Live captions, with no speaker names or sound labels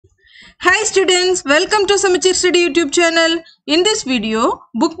Hi students, welcome to SAMACHEER Study YouTube channel. In this video,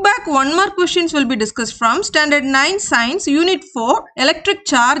 book back 1 mark questions will be discussed from Standard 9 Science Unit 4 Electric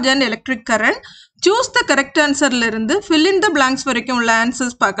Charge and Electric Current. Choose the correct answer லிருந்து fill in the blanks வரைக்கும் உள்ள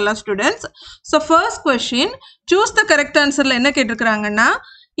answers பார்க்கலாம் students. So first question, choose the correct answerல என்ன கேட்டிருக்காங்கன்னா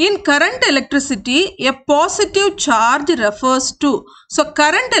in current electricity a positive charge refers to. So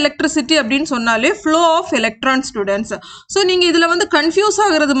current electricity அப்படினு சொன்னாலே flow of electrons students. So நீங்க இதுல வந்து confuse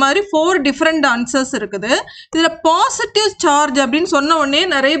ஆகிறது மாதிரி 4 different answers இருக்குது. இதுல positive charge அப்படினு சொன்ன உடனே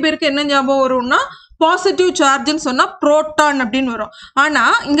நிறைய பேருக்கு என்ன ஞாபகம் வரும்னா positive charge ன்னு சொன்னா proton அப்படினு வரும். ஆனா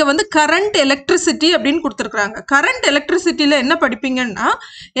இங்க வந்து current electricity அப்படினு கொடுத்திருக்காங்க. current electricityல என்ன படிப்பீங்கன்னா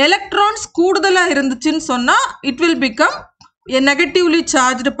electrons கூடுதலா இருந்துச்சுன்னு சொன்னா it will become a negatively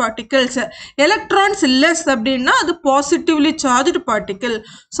charged particles. Electrons less அப்படின்னா அது positively charged particle.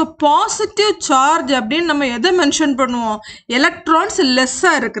 So positive charge அப்படின்னு நம்ம எதை மென்ஷன் பண்ணுவோம்? electrons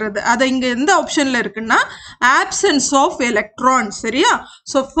less-ஆ இருக்கிறது. அது இங்க எந்த ஆப்ஷன்ல இருக்குன்னா absence of electrons. சரியா?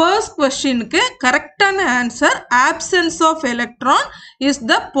 So first questionக்கு கரெக்டான answer absence of electron is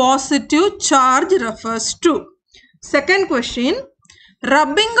the positive charge refers to. Second question,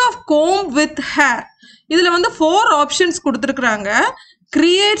 rubbing of comb with hair. இதுல வந்து 4 options கொடுத்திருக்காங்க.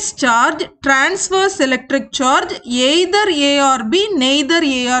 creates charge, transfers electric charge, either A or B, neither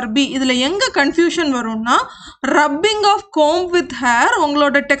A or B. இதுல எங்க confusion வரும்னா rubbing of comb with hair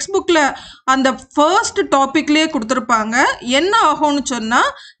உங்களோட textbookல அந்த first topicலயே கொடுத்திருப்பாங்க. என்ன ஆகும்னு சொன்னா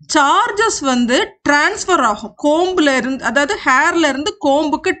charges வந்து transfer ஆகும். combல இருந்து அதாவது hairல இருந்து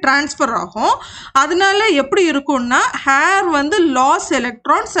combக்கு transfer ஆகும். அதனால எப்படி இருக்கும்னா hair வந்து loss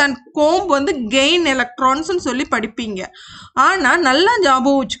electrons and comb வந்து gain electrons ன்னு சொல்லி படிப்பீங்க. ஆனா நல்லா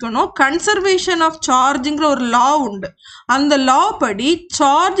ஞாபகம் வச்சுக்கணும், கன்சர்வேஷன் ஆஃப் சார்ஜ்ங்கிற ஒரு லா உண்டு. அந்த லா படி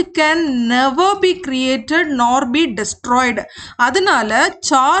charge can never be created நார் பி டெஸ்ட்ராய்டு. அதனால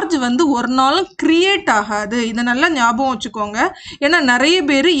சார்ஜ் வந்து ஒரு நாளும் கிரியேட் ஆகாது. இதை நல்லா ஞாபகம் வச்சுக்கோங்க. ஏன்னா நிறைய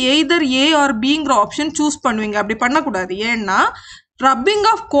பேர் எய்தர் ஏ ஆர் பிங்கிற ஆப்ஷன் சூஸ் பண்ணுவீங்க. அப்படி பண்ணக்கூடாது. ஏன்னா rubbing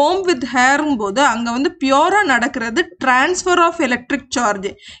of comb with hair போது அங்க வந்து பியூரா நடக்கிறது transfer of electric charge.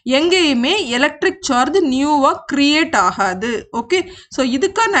 எங்கேயுமே electric charge நியூவா கிரியேட் ஆகாது. ஓகே, ஸோ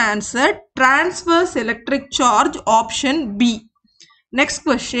இதுக்கான answer transfers electric charge option B. Next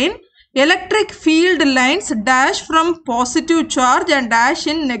question, electric field lines dash from positive charge and dash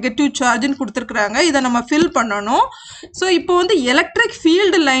in negative charge ன்னு கொடுத்திருக்காங்க. இதை நம்ம fill பண்ணணும். ஸோ இப்போ வந்து எலக்ட்ரிக்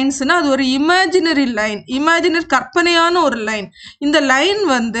ஃபீல்டு லைன்ஸ்னா அது ஒரு இமேஜினரி லைன், இமேஜினரி கற்பனையான ஒரு லைன். இந்த லைன்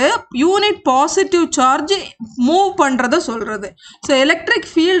வந்து யூனிட் பாசிட்டிவ் சார்ஜ் மூவ் பண்றத சொல்றது. So electric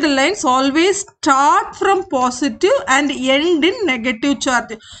field lines always start from positive and end in negative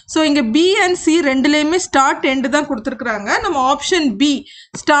charge. So இங்க பி அண்ட் சி ரெண்டுலேயுமே ஸ்டார்ட் எண்டு தான் கொடுத்துருக்குறாங்க. நம்ம option B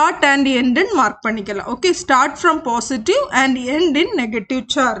start and end in mark பண்ணிக்கலாம். okay, start from positive and end in negative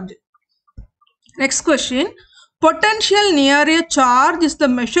charge. Next question, potential near a charge is the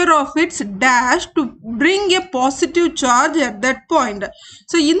measure of its dash to bring a positive charge at that point.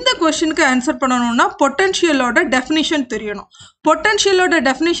 So இந்த questionக்கு answer பண்ணணும்னா potentialோட definition தெரியணும். potentialோட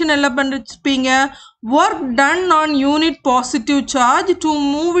definition எல்லாம் பண்ணிருப்பீங்க. work done on unit positive charge to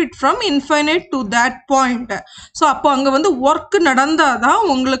move it from infinite to that point. so அப்போ அங்க வந்து work நடந்தாதான்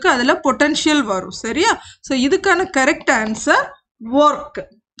உங்களுக்கு அதுல potential வரும். சரியா? so இதுக்கான correct answer work.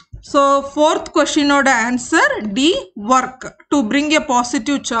 So fourth question oda answer D, work to bring a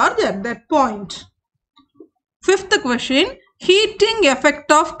positive charge at that point. Fifth question, heating effect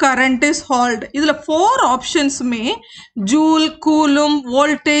of current is called. இதுல 4 options மே joule, coulomb,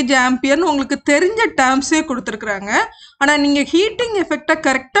 voltage, ampere உங்களுக்கு தெரிஞ்ச terms கொடுத்திருக்காங்க. ஆனா நீங்க heating effect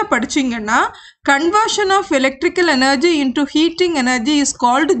கரெக்டா படிச்சீங்கன்னா conversion of electrical energy into heating energy is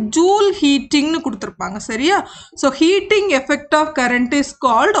called joule heating னு கொடுத்திருப்பாங்க. சரியா? so heating effect of current is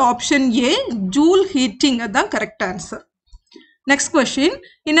called option A, joule heating. அதான் correct answer. Next question,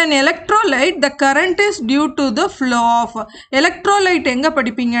 in an electrolyte the current is due to the flow of. electrolyte எங்க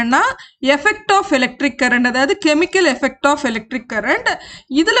படிப்பீங்கன்னா effect of electric current, அதாவது chemical effect of electric current.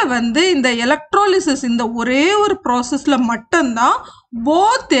 இதுல வந்து இந்த electrolysis இந்த ஒரே ஒரு processல மட்டும்தான்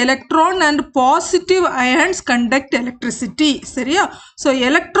both electron and positive ions conduct electricity. சரியா? so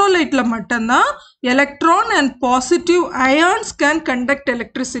electrolyteல மட்டும்தான் electron and positive ions can conduct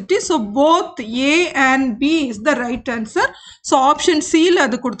electricity. so both A and B is the right answer. so option C ல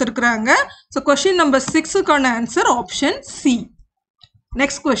அது கொடுத்திருக்காங்க. so question number 6 க்கான answer option C.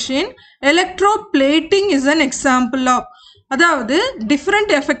 Next question, electroplating is an example of. அதாவது different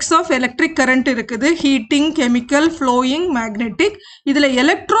effects of electric current இருக்குது heating, chemical, flowing, magnetic. இதில்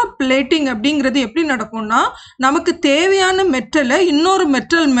electroplating அப்படிங்கிறது எப்படி நடக்கும்னா நமக்கு தேவையான மெட்டலை இன்னொரு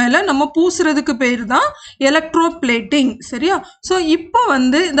மெட்டல் மேலே நம்ம பூசுறதுக்கு பேர் தான் electroplating. சரியா? ஸோ இப்போ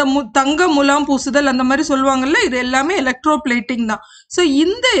வந்து இந்த தங்க முலாம் பூசுதல் அந்த மாதிரி சொல்லுவாங்கல்ல, இது எல்லாமே electroplating தான். ஸோ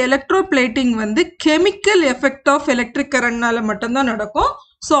இந்த electroplating வந்து chemical effect of electric currentனால மட்டும்தான் நடக்கும்.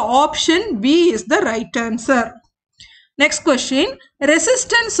 So option B is the right answer. Next question,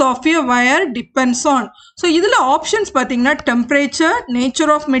 resistance of a wire depends on. So இதில் options பார்த்தீங்கன்னா temperature, nature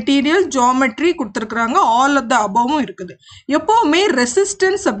of material, geometry கொடுத்துருக்குறாங்க. all of the above இருக்குது. எப்போவுமே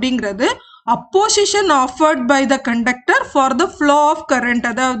resistance அப்படிங்கிறது opposition offered by the conductor for the flow of current.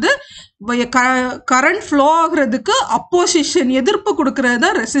 அதாவது current flow ஆகிறதுக்கு opposition எதிர்ப்பு கொடுக்கிறது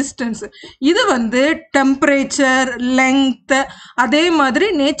தான் resistance. இது வந்து temperature, length, அதே மாதிரி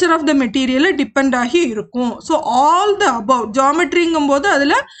nature of the material depend ஆகி இருக்கும். ஸோ all the above geometryங்கும் போது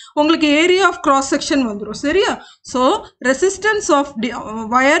அதில் உங்களுக்கு area of cross section வந்துடும். சரியா? So resistance of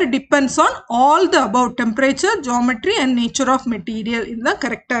wire depends on all the above temperature, geometry and nature of material. இதுதான்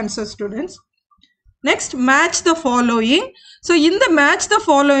correct answer students. Next, match the following. So in the match the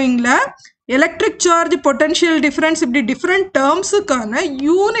following la electric charge, potential difference இப்படி different terms கான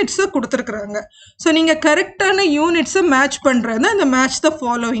units கொடுத்திருக்கிறாங்க. So நீங்க கரெக்டான units match பண்றது இந்த match the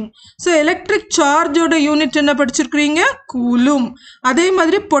following. So electric charge ஓட unit என்ன படிச்சிருக்கீங்க? Coulomb. அதே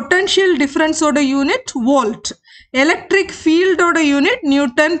மாதிரி potential difference ஓட unit volt. Electric field ஓட unit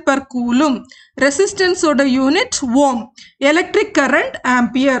Newton per coulomb. Resistance ஓட unit ohm. Electric current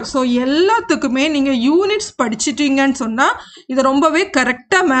ampere. So எல்லாத்துக்குமே நீங்க units படிச்சிட்டீங்கன்னு சொன்னா இது ரொம்பவே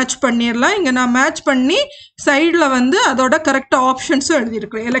கரெக்டா மேட்ச் பண்ணிடலாம். இங்க நான் மேட்ச் பண்ணி சைடுல வந்து அதோட கரெக்ட் ஆப்ஷன்ஸும்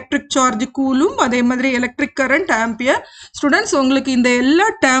எழுதியிருக்கிறேன். எலக்ட்ரிக் சார்ஜ் கூலும், அதே மாதிரி எலக்ட்ரிக் கரண்ட் ஆம்பியர். ஸ்டூடெண்ட்ஸ் உங்களுக்கு இந்த எல்லா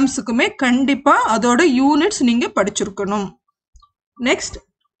டேர்ம்ஸுக்குமே கண்டிப்பா அதோட யூனிட்ஸ் நீங்க படிச்சிருக்கணும். Next,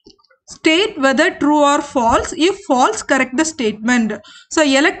 state whether true or false. If false, correct the statement. So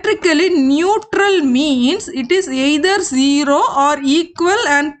electrically neutral means it is either zero or equal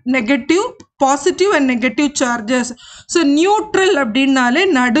and negative, positive and negative charges. So neutral அப்படின்னாலே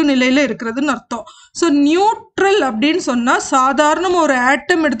நடுநிலையில் இருக்கிறதுன்னு அர்த்தம். ஸோ நியூட்ரல் அப்படின்னு சொன்னால் சாதாரண ஒரு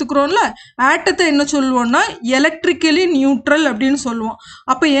ஆட்டம் எடுத்துக்கிறோம்ல, ஆட்டத்தை என்ன சொல்லுவோம்னா எலக்ட்ரிக்கலி நியூட்ரல் அப்படின்னு சொல்லுவோம்.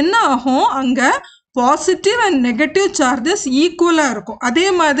 அப்போ என்ன ஆகும், அங்கே பாசிட்டிவ் அண்ட் நெகட்டிவ் சார்ஜஸ் ஈக்குவலாக இருக்கும். அதே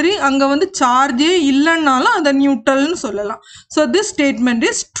மாதிரி அங்கே வந்து சார்ஜே இல்லைன்னாலும் அதை நியூட்ரல்னு சொல்லலாம். So this statement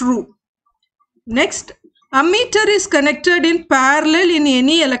is true. Next, ammeter is connected in parallel in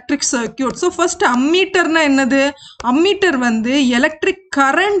any electric circuit. So first ammeter na என்னது? ammeter வந்து electric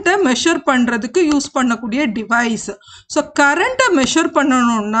current measure பண்றதுக்கு யூஸ் பண்ணக்கூடிய டிவைஸ். ஸோ கரண்ட்டை மெஷர்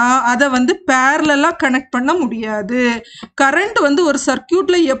பண்ணணும்னா அதை வந்து பேரலாக கனெக்ட் பண்ண முடியாது. கரண்ட் வந்து ஒரு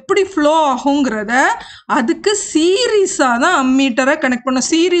சர்க்கியூட்ல எப்படி ஃப்ளோ ஆகுங்கிறத அதுக்கு சீரீஸாக தான் அம்மீட்டரை கனெக்ட் பண்ண.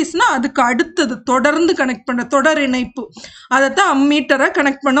 சீரீஸ்னா அதுக்கு அடுத்தது தொடர்ந்து கனெக்ட் பண்ண தொடர் இணைப்பு, அதை தான் அம்மீட்டரை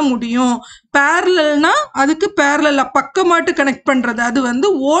கனெக்ட் பண்ண முடியும். பேரலல்னா அதுக்கு பேரலா பக்கமாட்டு கனெக்ட் பண்றது, அது வந்து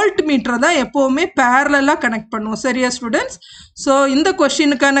வோல்ட் மீட்டர் தான் எப்பவுமே பேரலா கனெக்ட் பண்ணுவோம். சரியா ஸ்டூடெண்ட்ஸ்? ஸோ இந்த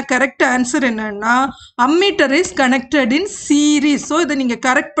கொஸ்டினுக்கான கரெக்ட் ஆன்சர் என்னன்னா ammeter is connected in series. So இதை நீங்க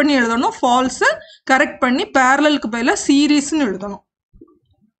கரெக்ட் பண்ணி எழுதணும். ஃபால்ஸை கரெக்ட் பண்ணி பேரலலுக்கு பதிலாக சீரீஸ்ன்னு எழுதணும்.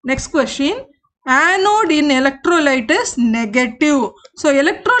 Next question, anode in electrolyte is negative. So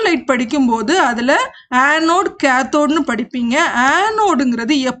electrolyte படிக்கும்போது அதில் ஆனோட் கேத்தோட்னு படிப்பீங்க.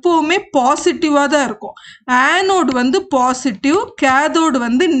 ஆனோடுங்கிறது எப்போவுமே பாசிட்டிவாக தான் இருக்கும். ஆனோடு வந்து பாசிட்டிவ், கேதோடு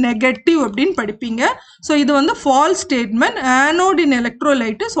வந்து நெகட்டிவ் அப்படின்னு படிப்பீங்க. ஸோ இது வந்து false statement. Anode in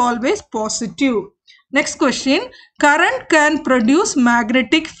electrolyte is always positive. Next question, current can produce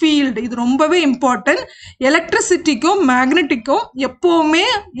magnetic field. இது ரொம்பவே இம்பார்ட்டன்ட். எலக்ட்ரிசிட்டிக்கும் மேக்னெட்டிக்கும் எப்போவுமே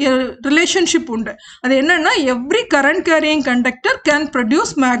ரிலேஷன்ஷிப் உண்டு. அது என்னன்னா every current carrying conductor can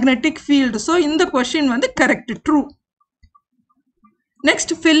produce magnetic field. So இந்த கொஸ்டின் வந்து correct, true. Next,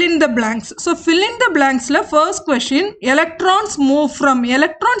 fill in the blanks. So fill in the blanks la first question, electrons move from.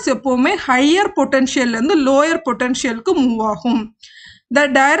 Electrons எப்போவுமே higher potential இருந்து lower potentialக்கு move ஆகும். The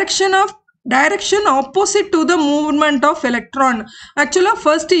direction opposite to the movement of electron. Actually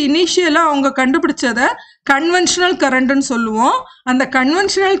first initial அவங்க கண்டுபிடிச்சத conventional current ன்னு சொல்லுவோம். அந்த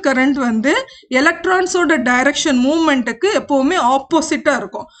conventional current வந்து electronsோட direction movementக்கு எப்பவுமே opposite-ஆ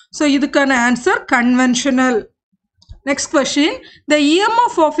இருக்கும். So இதுக்கான answer conventional. Next question, the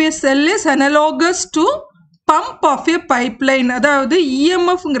EMF of a cell is analogous to pump of a pipeline. அதாவது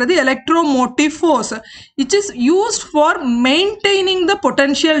EMF ங்கிறது electromotive force which is used for maintaining the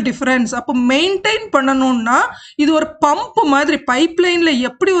potential difference. அப்போ maintain பண்ணணும்னா இது ஒரு பம்ப் மாதிரி, பைப்லைன்ல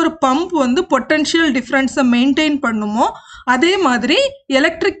எப்படி ஒரு பம்ப் வந்து பொட்டன்ஷியல் டிஃபரன்ஸை மெயின்டைன் பண்ணுமோ அதே மாதிரி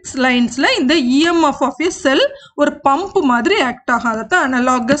எலக்ட்ரிக் லைன்ஸ்ல இந்த EMF ஆஃப் a செல் ஒரு பம்ப் மாதிரி ஆக்ட் ஆகும். அதைத்தான்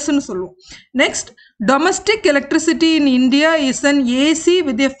அனலாகஸ்ன்னு சொல்லுவோம். Next, domestic electricity in India is an AC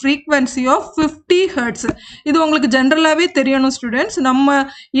with a frequency of 50 Hz. இது உங்களுக்கு ஜென்ரலாகவே தெரியணும் ஸ்டூடெண்ட்ஸ். நம்ம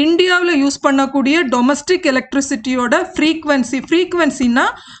இந்தியாவில் யூஸ் பண்ணக்கூடிய domestic எலக்ட்ரிசிட்டியோட ஃப்ரீக்வன்சினா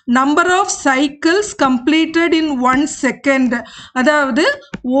number of cycles completed in 1 second. அதாவது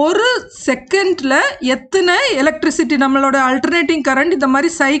ஒரு செகண்டில் எத்தனை எலக்ட்ரிசிட்டி நம்மளோட அல்டர்னேட்டிங் கரண்ட் இந்த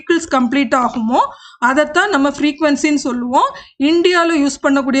மாதிரி சைக்கிள்ஸ் கம்ப்ளீட் ஆகுமோ அதைத்தான் நம்ம ஃப்ரீக்வன்சின்னு சொல்லுவோம். இந்தியாவில் யூஸ்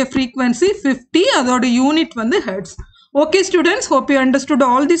பண்ணக்கூடிய ஃப்ரீக்வன்சி 50, அதோட யூனிட் வந்து hertz. Okay students, hope you understood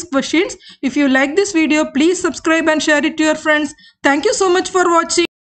all these questions. If you like this video, please subscribe and share it to your friends. Thank you so much for watching.